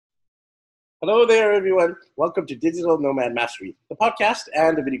Hello there, everyone. Welcome to Digital Nomad Mastery, the podcast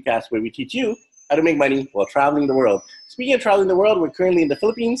and the videocast where we teach you how to make money while traveling the world. Speaking of traveling the world, we're currently in the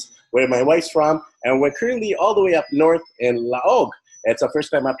Philippines, where my wife's from, and we're currently all the way up north in Laog. It's our first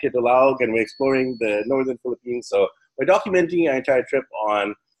time up here to Laog, and we're exploring the northern Philippines. So we're documenting our entire trip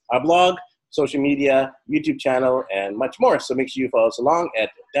on our blog, social media, YouTube channel, and much more. So make sure you follow us along at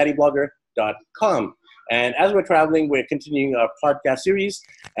daddyblogger.com. And as we're traveling, we're continuing our podcast series.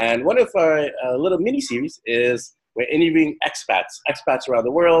 And one of our little mini-series is we're interviewing expats around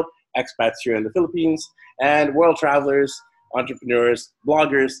the world, expats here in the Philippines, and world travelers, entrepreneurs,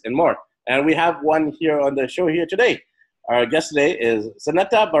 bloggers, and more. And we have one here on the show here today. Our guest today is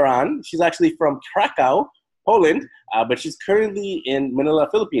Zanetta Baran. She's actually from Krakow, Poland, but she's currently in Manila,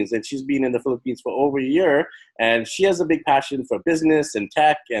 Philippines. And she's been in the Philippines for over a year. And she has a big passion for business and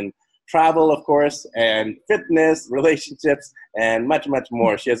tech and travel, of course, and fitness, relationships, and much, much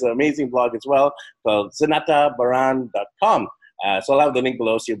more. She has an amazing blog as well called zanettabaran.com. So I'll have the link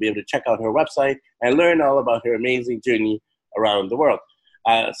below so you'll be able to check out her website and learn all about her amazing journey around the world.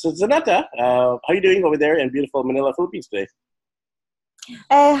 So Zanetta, how are you doing over there in beautiful Manila, Philippines today?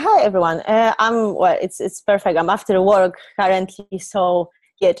 Hi everyone. It's perfect. I'm after work currently, so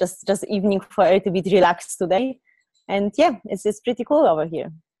yeah, just evening for a little bit relaxed today, and yeah, it's pretty cool over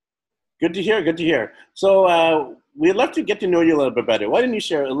here. Good to hear. Good to hear. So we'd love to get to know you a little bit better. Why don't you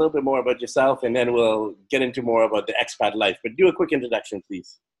share a little bit more about yourself, and then we'll get into more about the expat life. But do a quick introduction,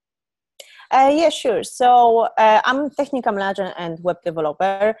 please. Yeah, sure. So I'm technical manager and web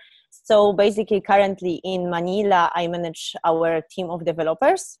developer. So basically, currently in Manila, I manage our team of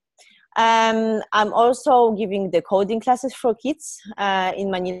developers. I'm also giving the coding classes for kids in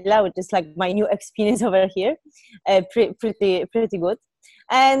Manila, which is like my new experience over here. Pretty good.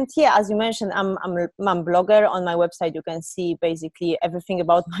 And yeah, as you mentioned, I'm a blogger. On my website, you can see basically everything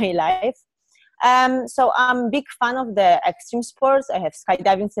about my life. So I'm a big fan of the extreme sports. I have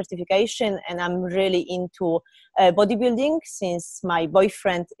skydiving certification, and I'm really into bodybuilding since my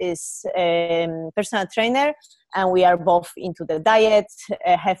boyfriend is a personal trainer, and we are both into the diet,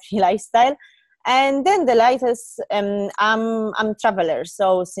 healthy lifestyle. And then the latest, I'm a traveler.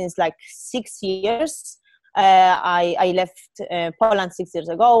 So since like 6 years, I left Poland 6 years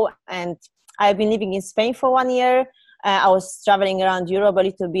ago, and I've been living in Spain for 1 year. I was traveling around Europe a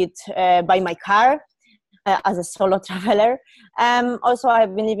little bit by my car as a solo traveler. Also,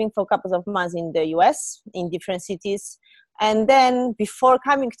 I've been living for a couple of months in the US, in different cities. And then before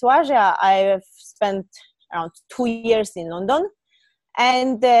coming to Asia, I've spent around 2 years in London.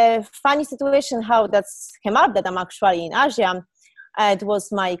 And the funny situation how that's came up that I'm actually in Asia, it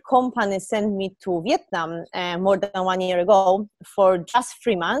was my company sent me to Vietnam more than 1 year ago for just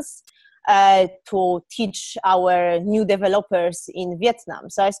 3 months to teach our new developers in Vietnam.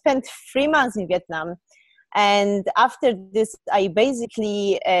 So I spent 3 months in Vietnam. And after this, I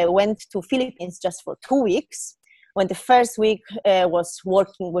basically went to Philippines just for 2 weeks, when the first week was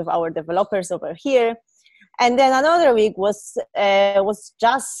working with our developers over here. And then another week was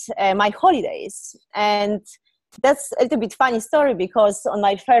just my holidays. And that's a little bit funny story because on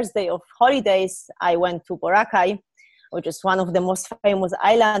my first day of holidays, I went to Boracay, which is one of the most famous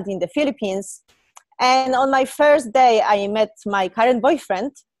islands in the Philippines. And on my first day, I met my current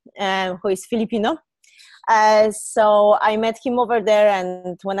boyfriend, who is Filipino. So I met him over there,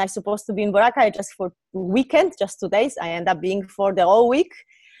 and when I supposed to be in Boracay just for weekend, just 2 days, I ended up being for the whole week.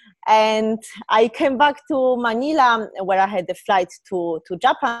 And I came back to Manila, where I had the flight to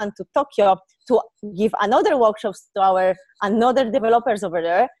Japan, to Tokyo, to give another workshops to our another developers over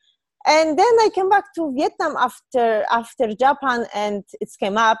there. And then I came back to Vietnam after Japan, and it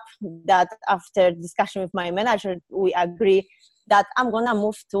came up that after discussion with my manager, we agree that I'm gonna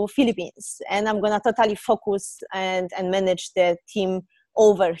move to Philippines, and I'm gonna totally focus and manage the team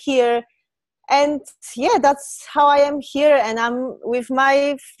over here. And yeah, that's how I am here, and I'm with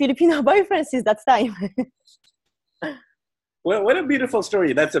my Filipino boyfriend since that time. Well, what a beautiful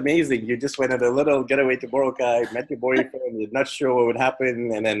story. That's amazing. You just went on a little getaway to Boracay, met your boyfriend, you're not sure what would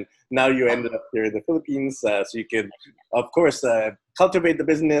happen, and then now you ended up here in the Philippines. So you could, of course, cultivate the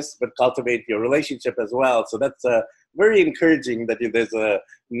business, but cultivate your relationship as well. So that's very encouraging that there's a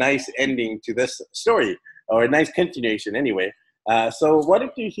nice ending to this story, or a nice continuation anyway. So why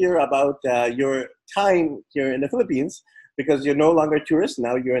don't you hear about your time here in the Philippines? Because you're no longer a tourist,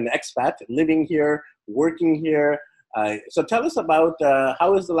 now you're an expat, living here, working here. So tell us about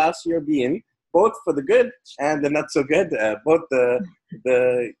how has the last year been, both for the good and the not so good, both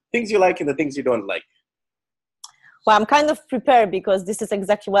the things you like and the things you don't like. Well, I'm kind of prepared because this is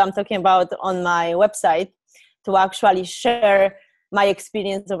exactly what I'm talking about on my website, to actually share my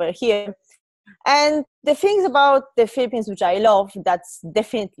experience over here. And the things about the Philippines which I love, that's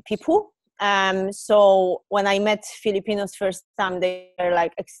definitely people. So when I met Filipinos first time, they were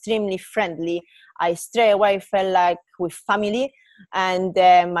like extremely friendly. I straight away felt like with family. And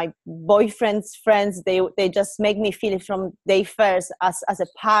my boyfriend's friends, they just make me feel from day first as a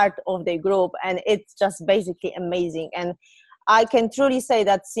part of the group, and it's just basically amazing. And I can truly say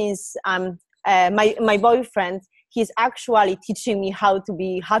that since my boyfriend, he's actually teaching me how to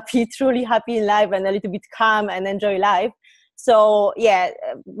be happy, truly happy in life, and a little bit calm and enjoy life. So yeah,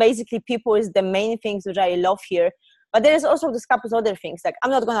 basically people is the main things which I love here. But there is also this couple of other things. Like, I'm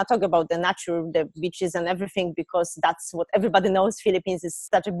not going to talk about the nature, the beaches and everything, because that's what everybody knows. Philippines is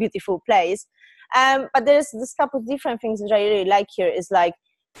such a beautiful place. But there's this couple of different things which I really like here. Is like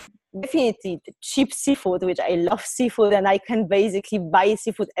definitely the cheap seafood, which I love seafood, and I can basically buy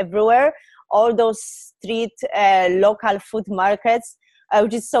seafood everywhere. All those street local food markets,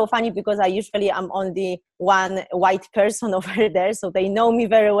 which is so funny because I usually am only one white person over there, so they know me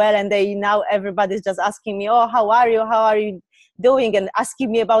very well, and they now everybody's just asking me, "Oh, how are you doing?" and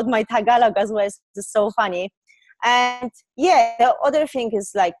asking me about my Tagalog as well. It's so funny. And yeah, the other thing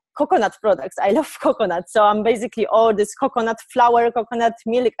is like coconut products. I love coconut, so I'm basically all this coconut flour, coconut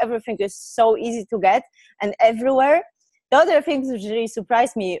milk, everything is so easy to get and everywhere. The other thing which really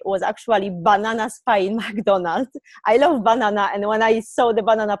surprised me was actually banana pie in McDonald's. I love banana, and when I saw the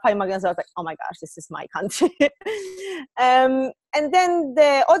banana pie in McDonald's, I was like, oh my gosh, this is my country. And then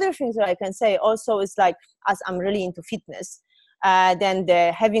the other things that I can say also is like, as I'm really into fitness, then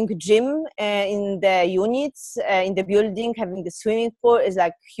the having gym in the units, in the building, having the swimming pool is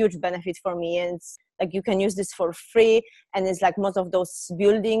like huge benefit for me. And it's like you can use this for free, and it's like most of those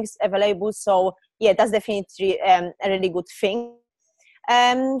buildings available. So yeah, that's definitely a really good thing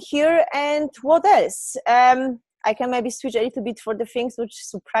here. And what else? I can maybe switch a little bit for the things which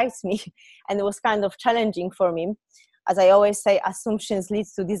surprised me and it was kind of challenging for me. As I always say, assumptions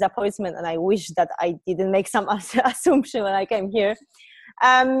leads to disappointment, and I wish that I didn't make some assumption when I came here.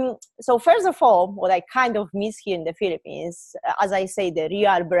 So first of all, what I kind of miss here in the Philippines, as I say, the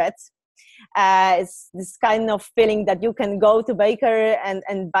real bread. It's this kind of feeling that you can go to baker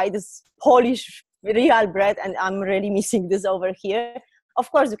and buy this Polish real bread, and I'm really missing this over here.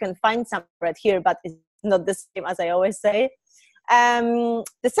 Of course, you can find some bread here, but it's not the same, as I always say. The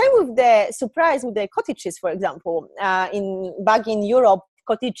same with the surprise with the cottage cheese, for example. Back in Europe,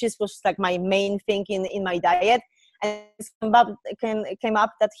 cottage cheese was like my main thing in my diet. And it came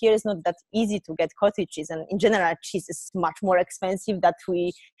up that here is not that easy to get cottage cheese. And in general, cheese is much more expensive than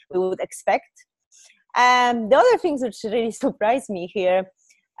we would expect. The other things which really surprised me here,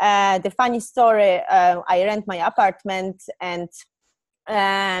 the funny story, I rent my apartment and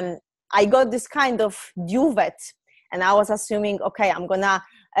I got this kind of duvet. And I was assuming, okay, I'm gonna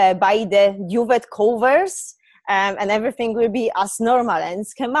buy the duvet covers and everything will be as normal. And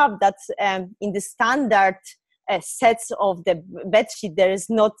it's come up that in the standard sets of the bedsheet, there is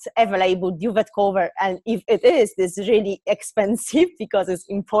not available duvet cover. And if it is, it's really expensive because it's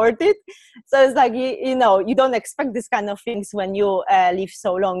imported. So it's like, you know, you don't expect this kind of things when you live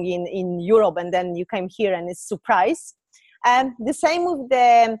so long in Europe and then you came here and it's surprise. The same with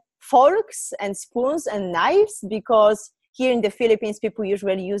the forks and spoons and knives, because here in the Philippines people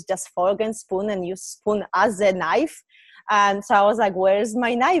usually use just fork and spoon and use spoon as a knife, and so I was like, where's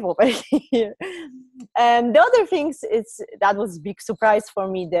my knife over here? And the other things, that was big surprise for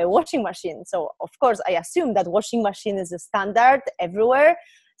me, the washing machine. So of course I assumed that washing machine is a standard everywhere,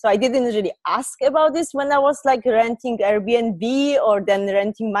 so I didn't really ask about this when I was like renting Airbnb or then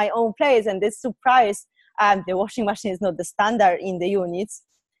renting my own place, and this surprise, the washing machine is not the standard in the units.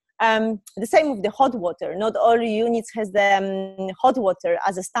 The same with the hot water. Not all units has the hot water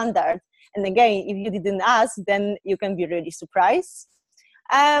as a standard. And again, if you didn't ask, then you can be really surprised.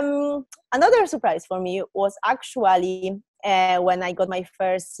 Another surprise for me was actually when I got my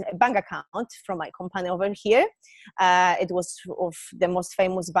first bank account from my company over here. It was of the most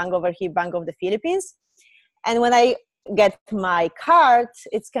famous bank over here, Bank of the Philippines. And when I get my card,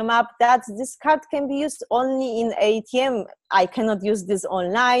 it's come up that this card can be used only in ATM. I cannot use this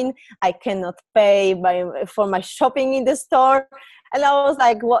online. I cannot pay for my shopping in the store. And I was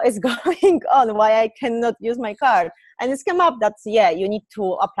like, what is going on? Why I cannot use my card? And it's come up that, yeah, you need to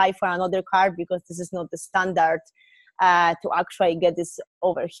apply for another card because this is not the standard to actually get this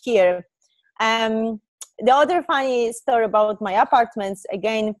over here. The other funny story about my apartments,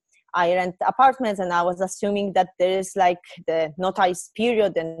 again, I rent apartments and I was assuming that there is like the notice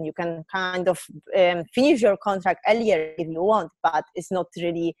period and you can kind of finish your contract earlier if you want, but it's not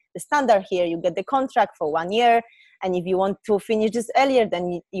really the standard here. You get the contract for 1 year And if you want to finish this earlier,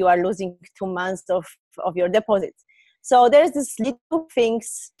 then you are losing 2 months of your deposit. So there's this little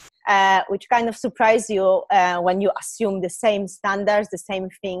things which kind of surprise you when you assume the same standards, the same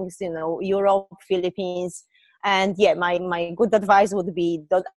things, Europe, Philippines. And yeah, my good advice would be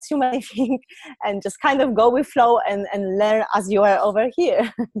don't assume anything and just kind of go with flow and learn as you are over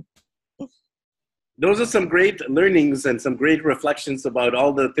here. Those are some great learnings and some great reflections about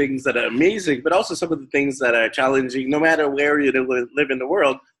all the things that are amazing, but also some of the things that are challenging. No matter where you live in the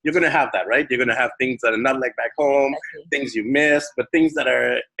world, you're going to have that, right? You're going to have things that are not like back home, things you miss, but things that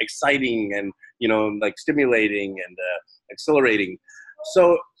are exciting and, like stimulating and exhilarating.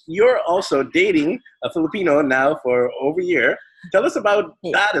 So you're also dating a Filipino now for over a year. Tell us about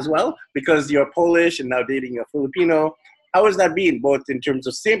that as well, because you're Polish and now dating a Filipino. How has that been, both in terms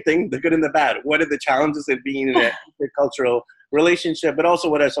of same thing, the good and the bad? What are the challenges of being in a intercultural relationship, but also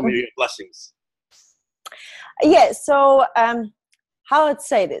what are some of your blessings? Yeah, so how I'd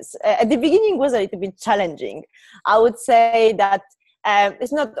say this. At the beginning was a little bit challenging. I would say that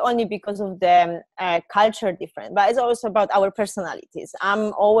it's not only because of the culture different, but it's also about our personalities.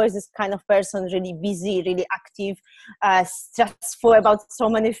 I'm always this kind of person, really busy, really active, stressful about so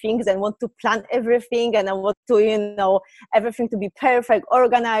many things and want to plan everything and I want to, everything to be perfect,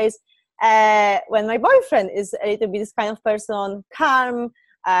 organized. When my boyfriend is a little bit this kind of person, calm,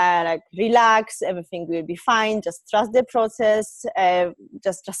 like relax, everything will be fine, just trust the process,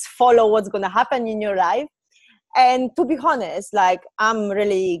 just follow what's going to happen in your life. And to be honest, like I'm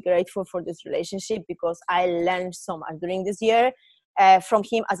really grateful for this relationship because I learned so much during this year from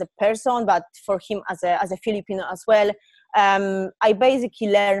him as a person, but for him as a Filipino as well. I basically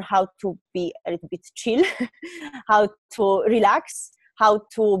learned how to be a little bit chill, how to relax, how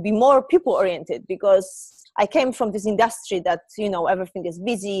to be more people oriented, because I came from this industry that, everything is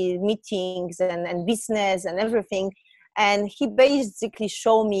busy, meetings and business and everything. And he basically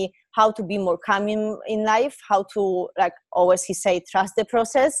showed me how to be more calm in life, how to, like always he say, trust the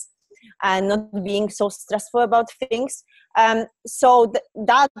process and not being so stressful about things. So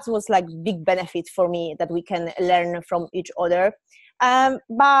that was like big benefit for me that we can learn from each other.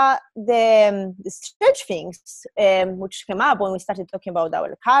 But the strange things which came up when we started talking about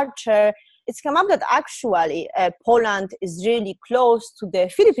our culture, it's come up that actually Poland is really close to the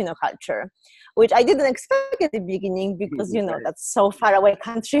Filipino culture, which I didn't expect at the beginning because, that's so far away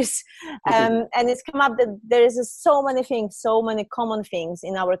countries. And it's come up that there is so many things, so many common things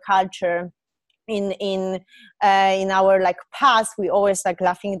in our culture. In our like past, we always like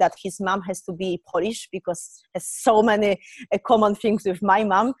laughing that his mom has to be Polish because there's so many common things with my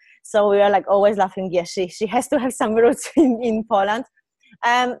mom. So we are like always laughing. Yeah, she has to have some roots in Poland.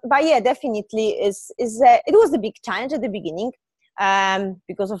 But yeah, definitely it was a big challenge at the beginning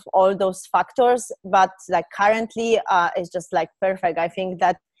because of all those factors. But like currently, it's just like perfect. I think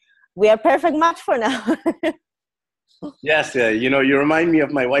that we are perfect match for now. Yes, you remind me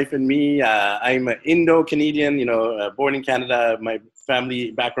of my wife and me. I'm an Indo-Canadian, born in Canada. My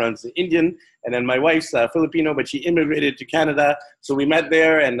family background is Indian. And then my wife's Filipino, but she immigrated to Canada. So we met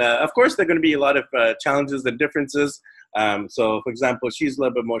there. And of course, there are going to be a lot of challenges and differences. So, for example, she's a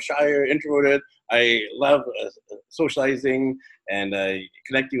little bit more shy, introverted. I love socializing and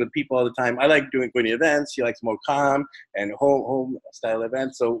connecting with people all the time. I like going to events. She likes more calm and home style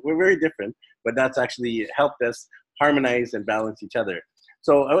events. So we're very different, but that's actually helped us harmonize and balance each other.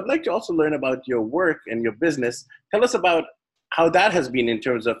 So I would like to also learn about your work and your business. Tell us about how that has been in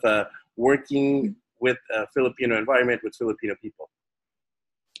terms of working with a Filipino environment, with Filipino people.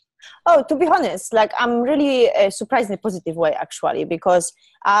 Oh, to be honest, like I'm really surprised in a positive way, actually, because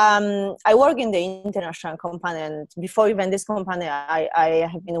I work in the international company, and before even this company, I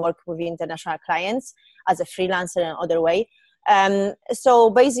have been working with international clients as a freelancer and other way.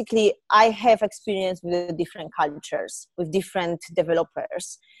 So basically, I have experience with different cultures, with different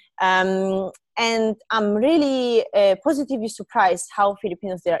developers. And I'm really positively surprised how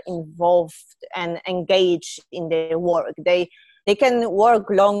Filipinos, they are involved and engaged in their work. They can work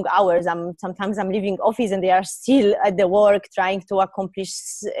long hours. Sometimes I'm leaving office and they are still at the work trying to accomplish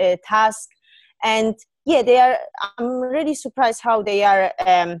a task. And yeah, I'm really surprised how they are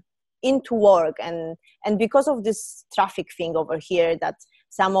into work. And because of this traffic thing over here, that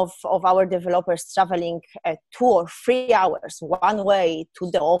some of our developers traveling 2 or 3 hours one way to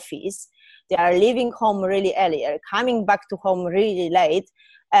the office, they are leaving home really earlier, coming back to home really late.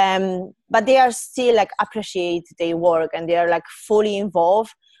 But they are still like appreciate their work and they are like fully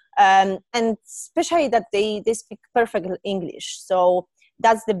involved, and especially that they speak perfect English. So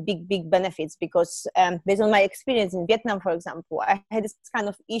that's the big benefits, because based on my experience in Vietnam, for example, I had this kind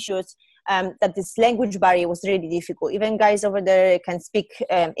of issues that this language barrier was really difficult. Even guys over there can speak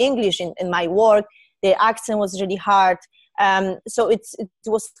English in my work, their accent was really hard. So it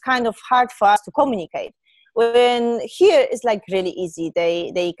was kind of hard for us to communicate. When here it's like really easy.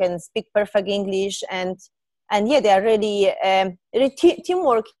 They can speak perfect English, and yeah, they are really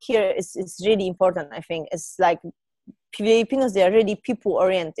teamwork here is really important. I think it's like Filipinos, they are really people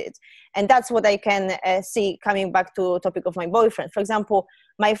oriented, and that's what I can see. Coming back to topic of my boyfriend, for example,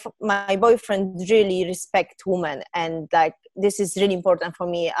 my boyfriend really respect women, and like this is really important for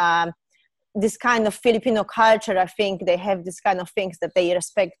me. This kind of Filipino culture, I think they have this kind of things that they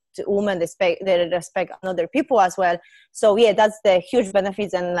respect women, they respect other people as well. So yeah, that's the huge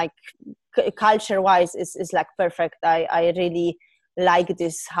benefits, and like culture wise is like perfect. I really like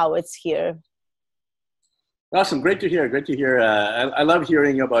this, how it's here. Awesome. Great to hear. Great to hear. I love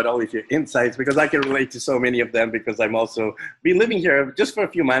hearing about all of your insights, because I can relate to so many of them, because I'm also been living here just for a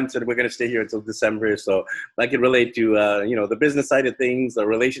few months, and we're going to stay here until December. So I can relate to, the business side of things, the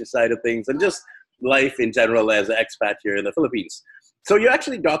relation side of things, and just life in general as an expat here in the Philippines. So you're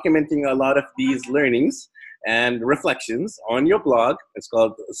actually documenting a lot of these learnings and reflections on your blog. It's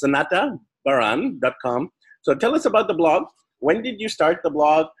called sanatabaran.com. So tell us about the blog. When did you start the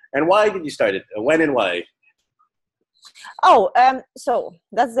blog, and why did you start it? When and why? So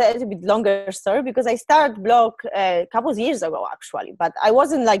that's a little bit longer story, because I started blog a couple of years ago actually, but I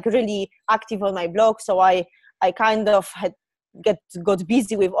wasn't like really active on my blog, so I kind of got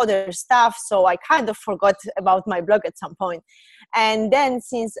busy with other stuff, so I kind of forgot about my blog at some point. And then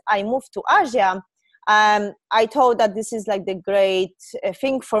since I moved to Asia, I thought that this is like the great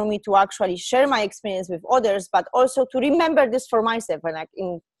thing for me to actually share my experience with others, but also to remember this for myself. And like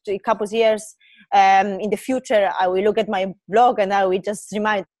in a couple of years in the future, I will look at my blog and I will just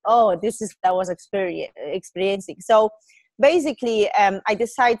remind, oh, this is what I was experiencing. So basically, I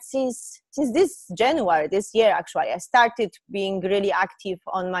decided since this January, this year actually, I started being really active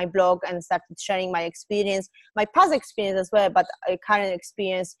on my blog and started sharing my experience, my past experience as well, but a current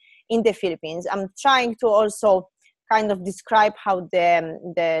experience in the Philippines. I'm trying to also kind of describe how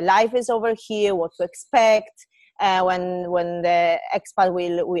the life is over here, what to expect when the expat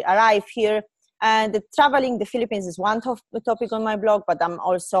will arrive here. And the traveling the Philippines is one topic on my blog, but I'm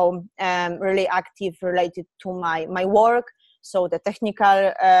also really active related to my work. So the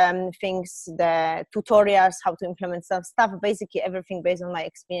technical things, the tutorials, how to implement some stuff, basically everything based on my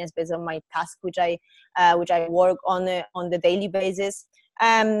experience, based on my task, which I work on the daily basis.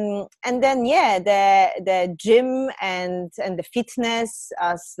 And then the gym and the fitness,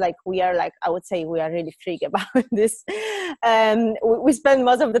 as like we are like, I would say we are really freak about this. We spend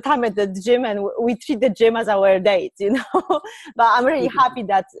most of the time at the gym, and we treat the gym as our date, but I'm really happy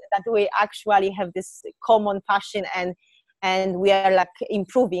that we actually have this common passion, and we are like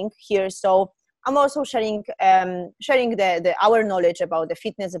improving here. So I'm also sharing our knowledge about the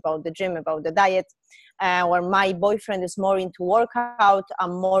fitness, about the gym, about the diet. Where my boyfriend is more into workout,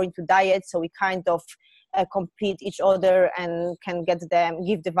 I'm more into diet, so we kind of complete each other and can give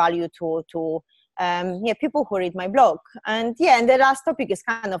the value to people who read my blog. And the last topic is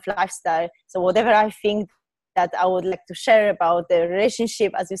kind of lifestyle. So whatever I think that I would like to share about the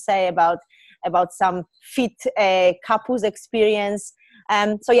relationship, as you say, about some fit couples experience.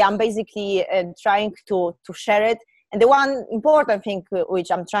 I'm basically trying to share it. And the one important thing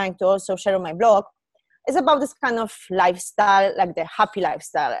which I'm trying to also share on my blog is about this kind of lifestyle, like the happy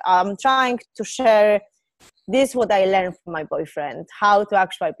lifestyle. I'm trying to share this, what I learned from my boyfriend, how to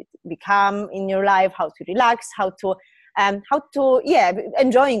actually become in your life, how to relax, how to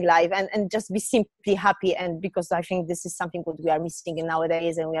enjoying life and just be simply happy. And because I think this is something that we are missing in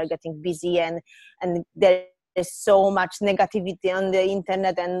nowadays, and we are getting busy, and there is so much negativity on the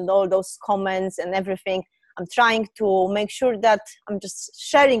internet and all those comments and everything. I'm trying to make sure that I'm just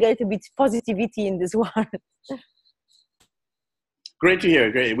sharing a little bit positivity in this world. Great to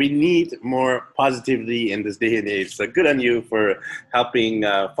hear. Great. We need more positivity in this day and age. So good on you for helping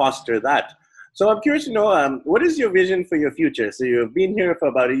foster that. So I'm curious to know, what is your vision for your future? So you've been here for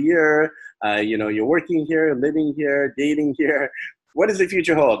about a year. You're working here, living here, dating here. What does the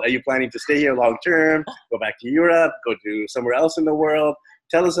future hold? Are you planning to stay here long term, go back to Europe, go to somewhere else in the world?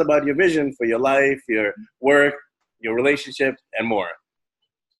 Tell us about your vision for your life, your work, your relationship, and more.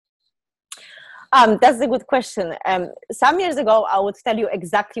 That's a good question. Some years ago, I would tell you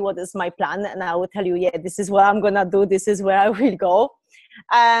exactly what is my plan, and I would tell you, this is what I'm gonna do, this is where I will go.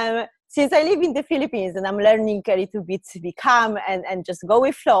 Since I live in the Philippines and I'm learning a little bit to be calm and just go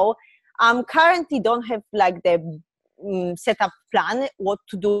with flow, currently don't have like the set up plan what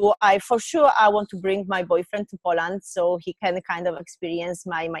to do. For sure I want to bring my boyfriend to Poland so he can kind of experience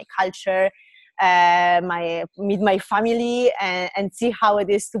my culture, meet my family, and see how it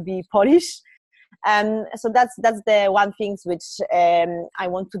is to be Polish. So that's the one things which I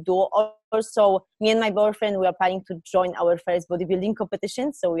want to do. Also, me and my boyfriend, we are planning to join our first bodybuilding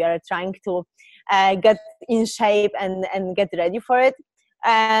competition. So we are trying to get in shape and get ready for it.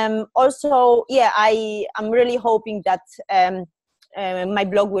 Also, yeah, I'm really hoping that my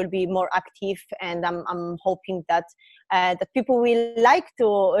blog will be more active, and I'm hoping that that people will like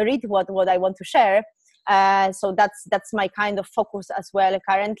to read what I want to share. So that's my kind of focus as well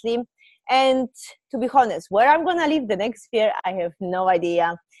currently. And to be honest, where I'm gonna live the next year, I have no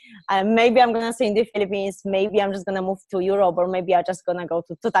idea. Maybe I'm gonna stay in the Philippines. Maybe I'm just gonna move to Europe, or maybe I'm just gonna go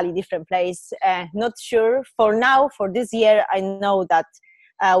to totally different place. Not sure. For now, for this year, I know that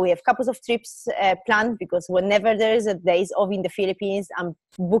we have couples of trips planned, because whenever there is a days off in the Philippines, I'm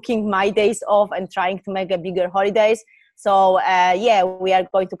booking my days off and trying to make a bigger holidays. So yeah, we are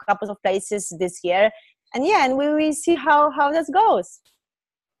going to couples of places this year, and yeah, and we will see how that goes.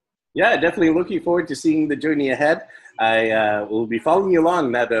 Yeah, definitely looking forward to seeing the journey ahead. I will be following you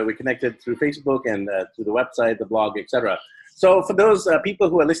along now that we're connected through Facebook and through the website, the blog, etc. So for those people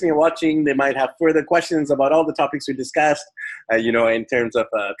who are listening and watching, they might have further questions about all the topics we discussed, in terms of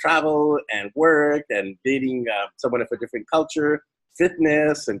travel and work and dating someone of a different culture,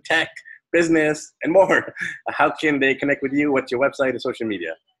 fitness and tech, business, and more. How can they connect with you? What's your website and social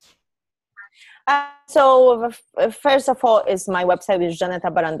media? So first of all is my website, which is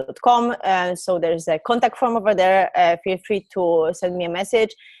janetabaran.com. So there's a contact form over there. Feel free to send me a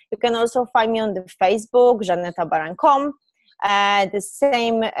message. You can also find me on the Facebook, janetabaran.com. The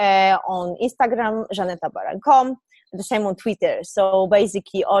same on Instagram, janetabaran.com. The same on Twitter. So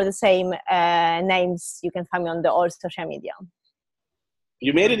basically all the same names. You can find me on all social media.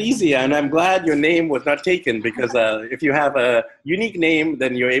 You made it easy, and I'm glad your name was not taken, because if you have a unique name,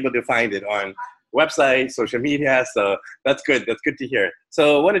 then you're able to find it on website, social media. So that's good. That's good to hear.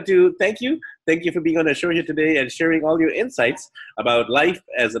 So I want to thank you. Thank you for being on the show here today and sharing all your insights about life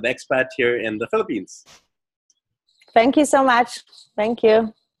as an expat here in the Philippines. Thank you so much. Thank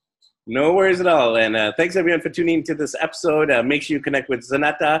you. No worries at all. And thanks everyone for tuning into this episode. Make sure you connect with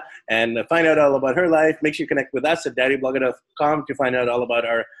Zaneta and find out all about her life. Make sure you connect with us at daddyblogger.com to find out all about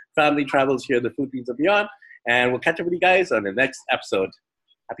our family travels here in the Philippines and beyond. And we'll catch up with you guys on the next episode.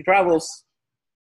 Happy travels.